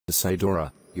Say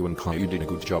Dora, you and Caillou did a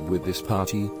good job with this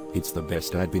party. It's the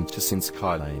best I've been to since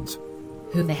Kylane's.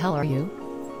 Who the hell are you?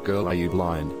 Girl, are you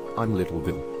blind? I'm Little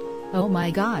Bill. Oh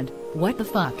my god, what the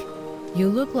fuck? You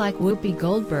look like Whoopi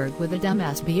Goldberg with a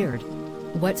dumbass beard.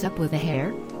 What's up with the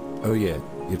hair? Oh yeah,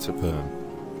 it's a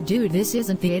perm. Dude, this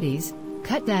isn't the 80s.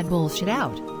 Cut that bullshit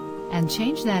out. And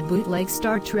change that bootleg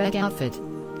Star Trek outfit.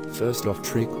 First off,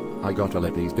 trick, I gotta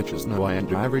let these bitches know I ain't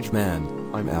your average man.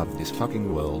 I'm out of this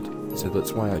fucking world, so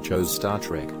that's why I chose Star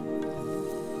Trek.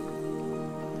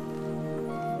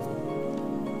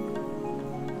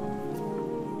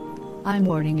 I'm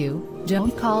warning you,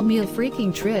 don't call me a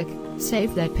freaking trick.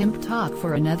 Save that pimp talk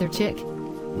for another chick.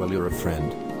 Well, you're a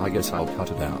friend, I guess I'll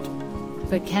cut it out.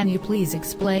 But can you please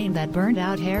explain that burned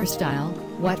out hairstyle?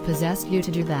 What possessed you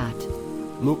to do that?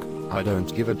 Look, I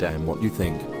don't give a damn what you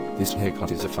think. This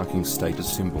haircut is a fucking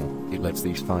status symbol. It lets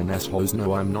these fine assholes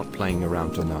know I'm not playing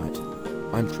around tonight.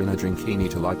 I'm tryna drinkini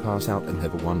till I pass out and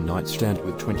have a one-night stand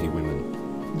with 20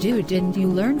 women. Dude, didn't you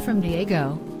learn from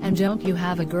Diego? And don't you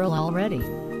have a girl already?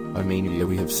 I mean, yeah,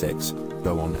 we have sex,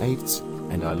 go on dates,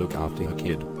 and I look after her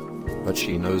kid. But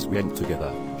she knows we ain't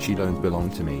together, she don't belong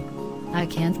to me. I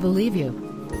can't believe you.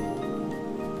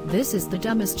 This is the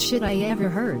dumbest shit I ever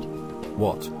heard.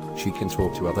 What? She can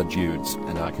talk to other dudes,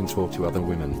 and I can talk to other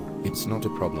women. It's not a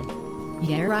problem.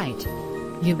 Yeah, right.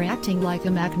 You're acting like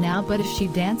a Mac now, but if she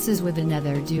dances with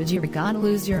another dude, you're gonna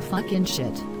lose your fucking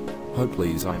shit. Oh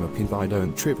please, I'm a pimp, I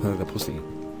don't trip over pussy.